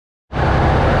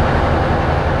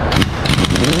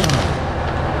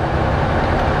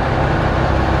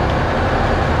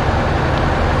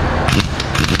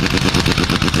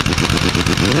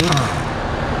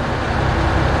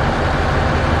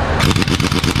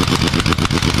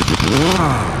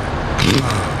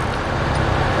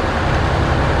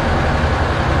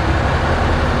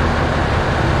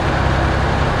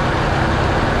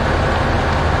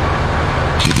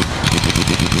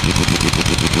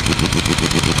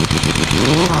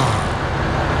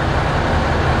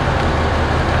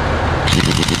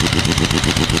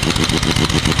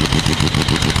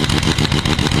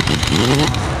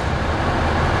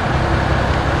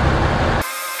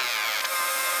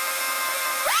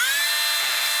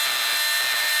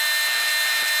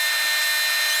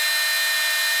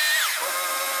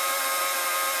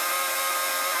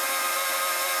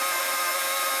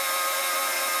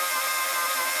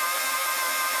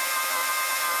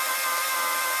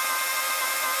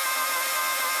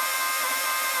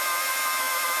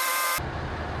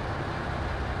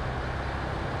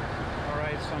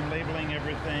So I'm labeling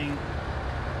everything,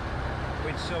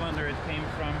 which cylinder it came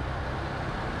from.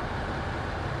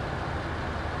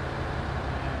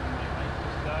 And my light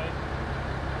just died.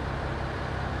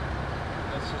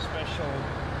 That's a special,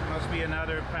 must be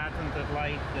another patented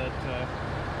light that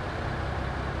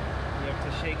you have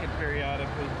to shake it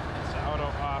periodically. It's auto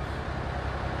off.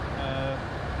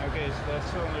 Okay, so that's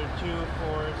cylinder 2,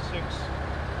 4, 6, so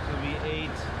it'll be 8,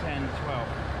 10, 12.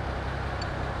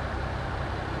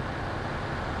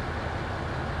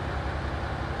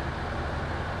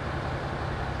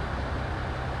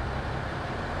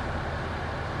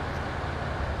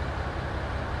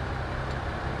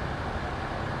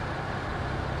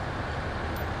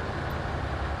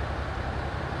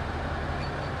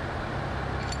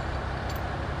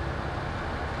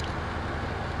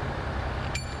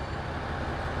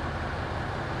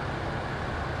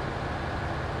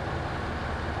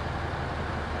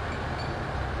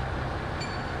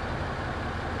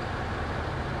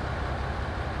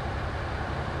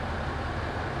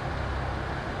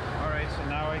 So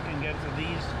now I can get to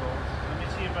these bolts. Let me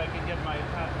see if I can get my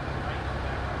patented light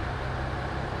back on.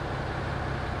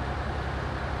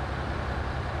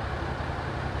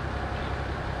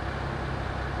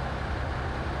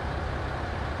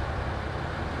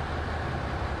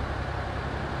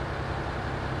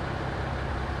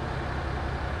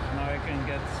 So now I can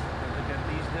get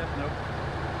these hit. Nope.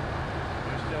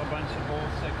 There's still a bunch of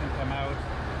bolts that can come out.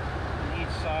 On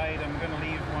each side, I'm going to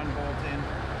leave one bolt in.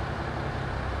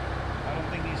 I don't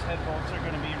think these head bolts are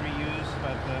going to be reused,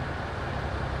 but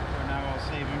for now I'll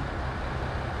save them.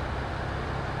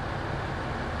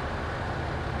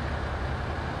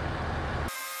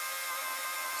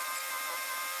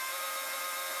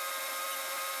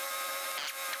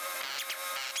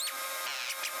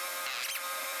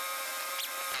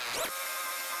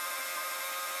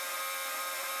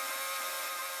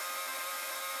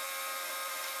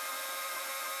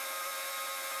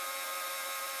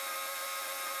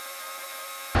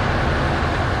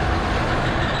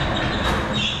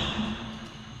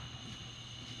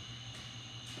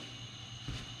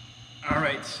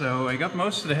 Alright, so I got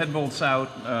most of the head bolts out.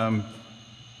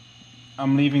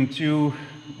 I'm leaving two,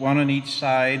 one on each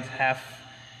side, half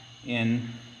in.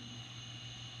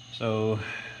 So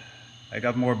I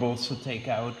got more bolts to take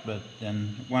out, but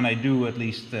then when I do, at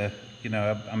least, you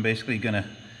know, I'm basically gonna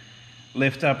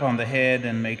lift up on the head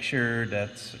and make sure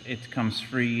that it comes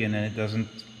free and then it doesn't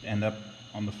end up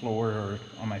on the floor or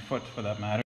on my foot for that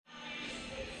matter.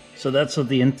 So that's what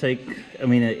the intake, I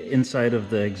mean, inside of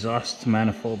the exhaust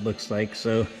manifold looks like.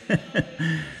 So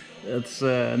it's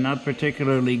not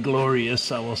particularly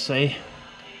glorious, I will say.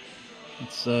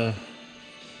 It's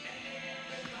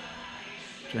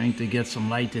trying to get some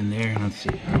light in there. Let's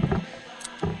see.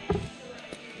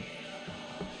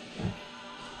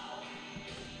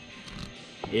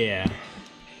 Yeah.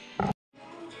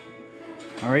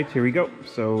 All right, here we go.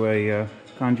 So I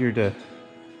conjured a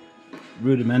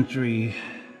rudimentary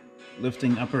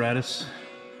lifting apparatus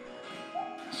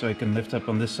so I can lift up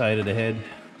on this side of the head.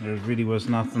 There really was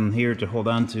nothing here to hold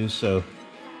on to, so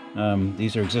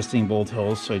these are existing bolt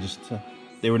holes, so I just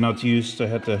they were not used, so I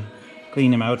had to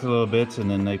clean them out a little bit, and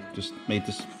then I just made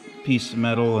this piece of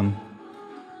metal and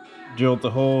drilled the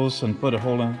holes and put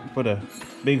a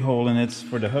big hole in it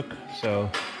for the hook. So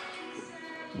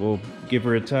we'll give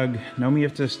her a tug. Naomi, you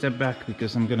have to step back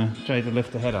because I'm gonna try to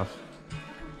lift the head off.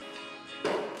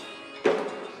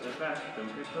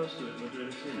 Don't get close to it, look at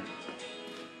it in it.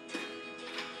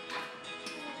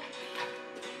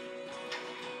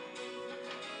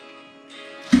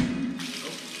 Oh,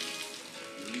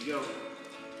 here we go.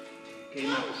 Came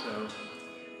out, so.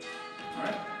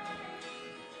 Alright.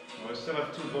 Well, I still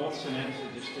have two bolts in it,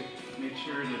 so just to make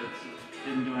sure that it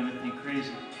didn't do anything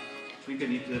crazy. I think I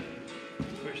need to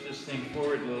push this thing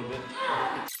forward a little bit.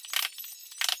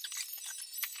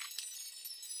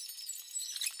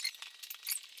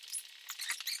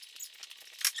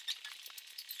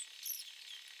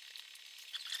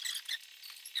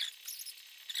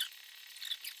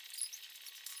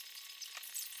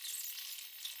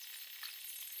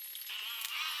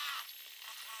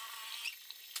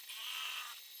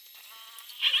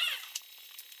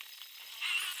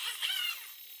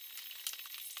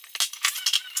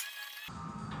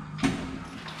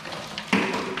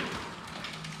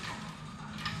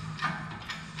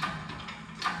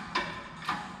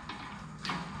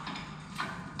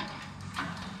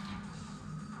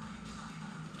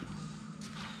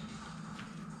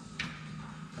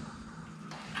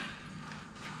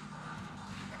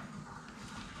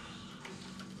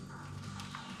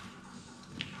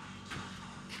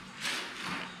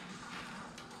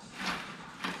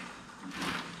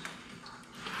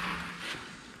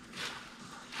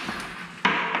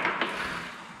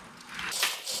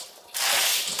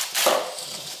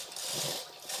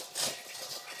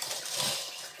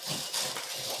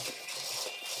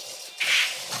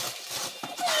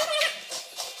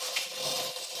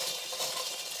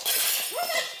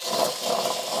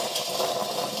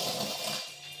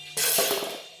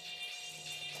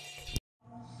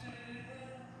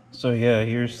 So yeah,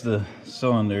 here's the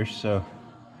cylinder. So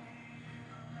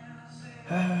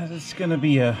it's gonna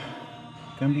be a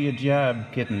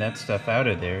job getting that stuff out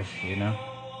of there, you know.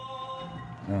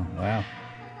 Oh wow.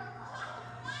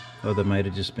 Oh, that might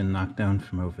have just been knocked down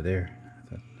from over there. I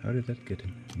thought, how did that get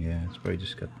in? Yeah, it's probably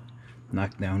just got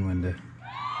knocked down when the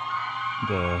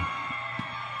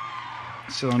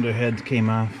cylinder head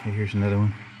came off. Here's another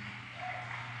one.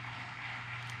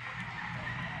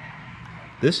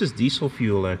 This is diesel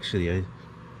fuel, actually.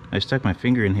 I stuck my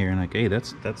finger in here and like, hey,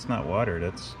 that's not water,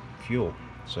 that's fuel.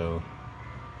 So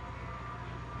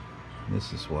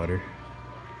this is water.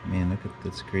 Man, look at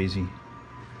that's crazy.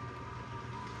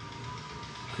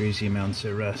 Crazy amounts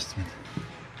of rust.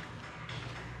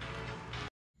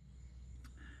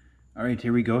 All right,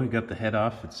 here we go. I got the head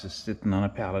off. It's just sitting on a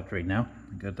pallet right now.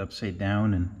 I got it upside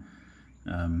down, and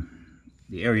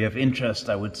the area of interest,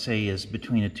 I would say, is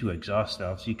between the two exhaust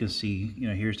valves. You can see, you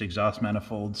know, here's the exhaust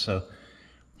manifold. So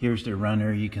here's the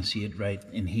runner. You can see it right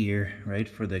in here, right,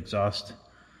 for the exhaust.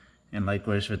 And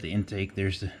likewise with the intake,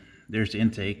 there's the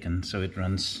intake, and so it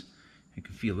runs. I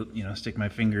can feel it, you know, stick my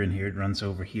finger in here, it runs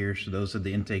over here. So those are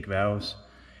the intake valves.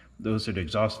 Those are the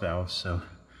exhaust valves. So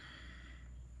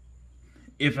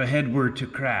if a head were to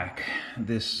crack,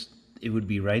 it would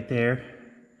be right there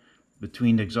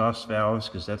between the exhaust valves,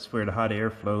 because that's where the hot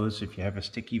air flows. If you have a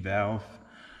sticky valve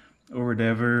or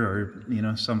whatever, or you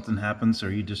know, something happens,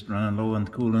 or you just run low on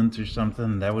coolant or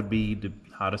something, that would be the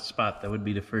hottest spot. That would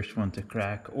be the first one to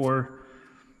crack, or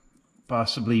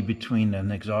possibly between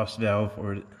an exhaust valve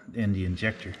and the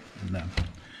injector. And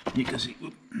you can see,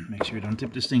 make sure I don't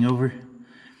tip this thing over.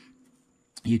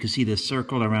 You can see the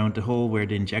circle around the hole where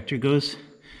the injector goes.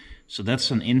 So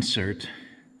that's an insert.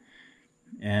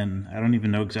 And I don't even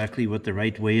know exactly what the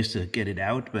right way is to get it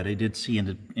out, but I did see in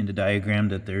the diagram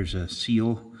that there's a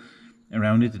seal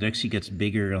around it. It actually gets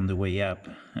bigger on the way up.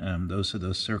 Those are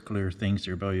those circular things.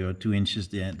 They're about 2 inches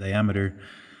diameter.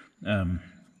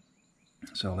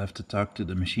 So I'll have to talk to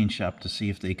the machine shop to see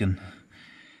if they can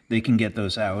get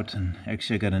those out. And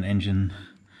actually I got an engine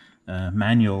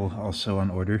manual also on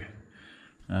order.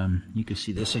 You can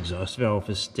see this exhaust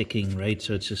valve is sticking, right?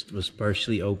 So it just was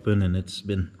partially open and it's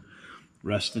been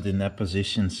rusted in that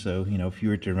position. So, you know, if you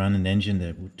were to run an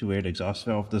engine to where the exhaust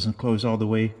valve doesn't close all the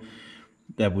way,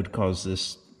 that would cause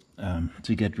this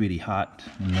to get really hot.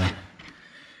 And,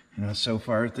 you know, so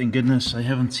far, thank goodness, I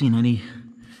haven't seen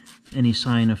any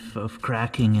sign of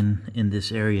cracking in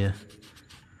this area.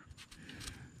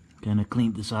 Kind of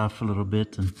cleaned this off a little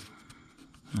bit, and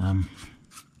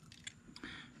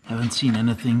haven't seen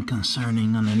anything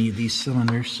concerning on any of these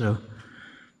cylinders, so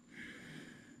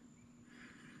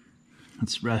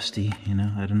it's rusty, you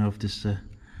know. I don't know if this I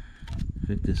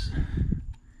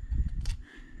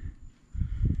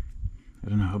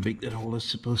don't know how big that hole is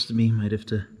supposed to be. Might have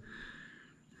to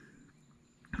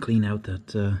clean out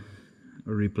that or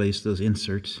replace those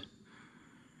inserts.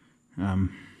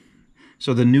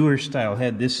 So the newer style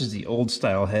head, this is the old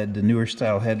style head. The newer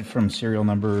style head from serial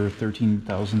number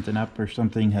 13,000 and up or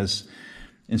something has,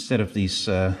 instead of these,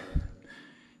 what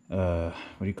do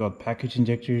you call it, package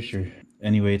injectors? Or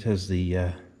anyway, it has the,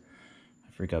 I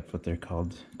forgot what they're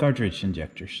called, cartridge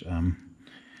injectors.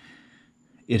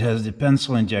 It has the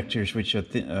pencil injectors, which are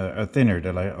thinner.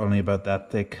 They're only about that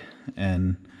thick,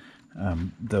 and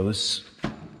those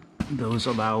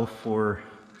allow for,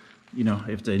 you know,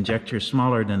 if the injector is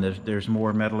smaller, then there's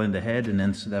more metal in the head, and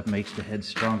then so that makes the head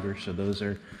stronger. So those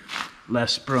are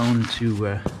less prone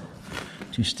to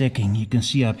sticking. You can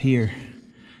see up here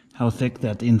how thick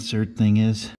that insert thing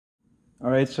is. All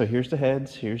right, so here's the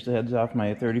heads. Here's the heads off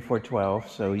my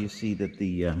 3412. So you see that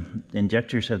the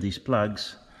injectors have these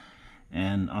plugs,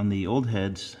 and on the old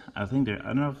heads, I think I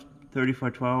don't know if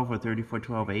 3412 or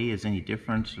 3412A is any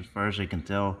difference as far as I can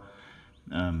tell.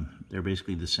 They're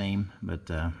basically the same, but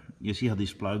you see how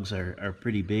these plugs are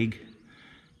pretty big.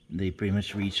 They pretty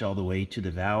much reach all the way to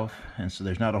the valve, and so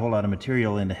there's not a whole lot of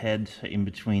material in the head in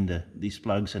between these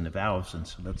plugs and the valves, and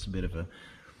so that's a bit of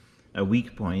a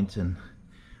weak point. And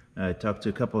I talked to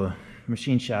a couple of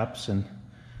machine shops, and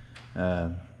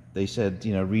they said,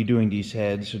 you know, redoing these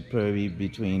heads would probably be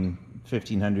between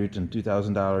 $1,500 and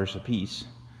 $2,000 a piece.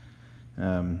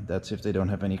 That's if they don't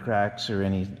have any cracks or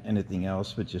anything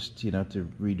else, but just, you know, to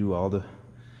redo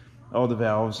all the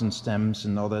valves and stems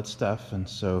and all that stuff. And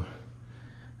so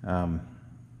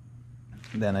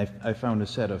then I found a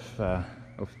set of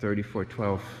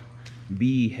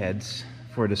 3412B heads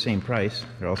for the same price.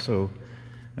 They're also,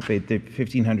 I paid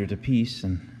 $1,500 a piece,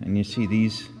 and you see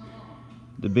these.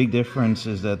 The big difference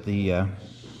is that the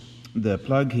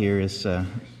plug here is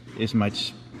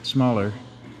much smaller.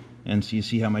 and so you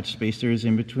see how much space there is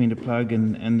in between the plug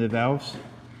and the valves,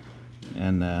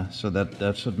 and so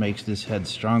that's what makes this head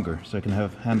stronger, so I can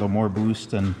handle more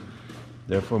boost and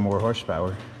therefore more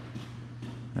horsepower.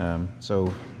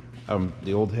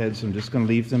 The old heads, I'm just going to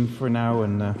leave them for now,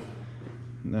 and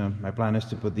my plan is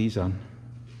to put these on.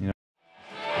 You know.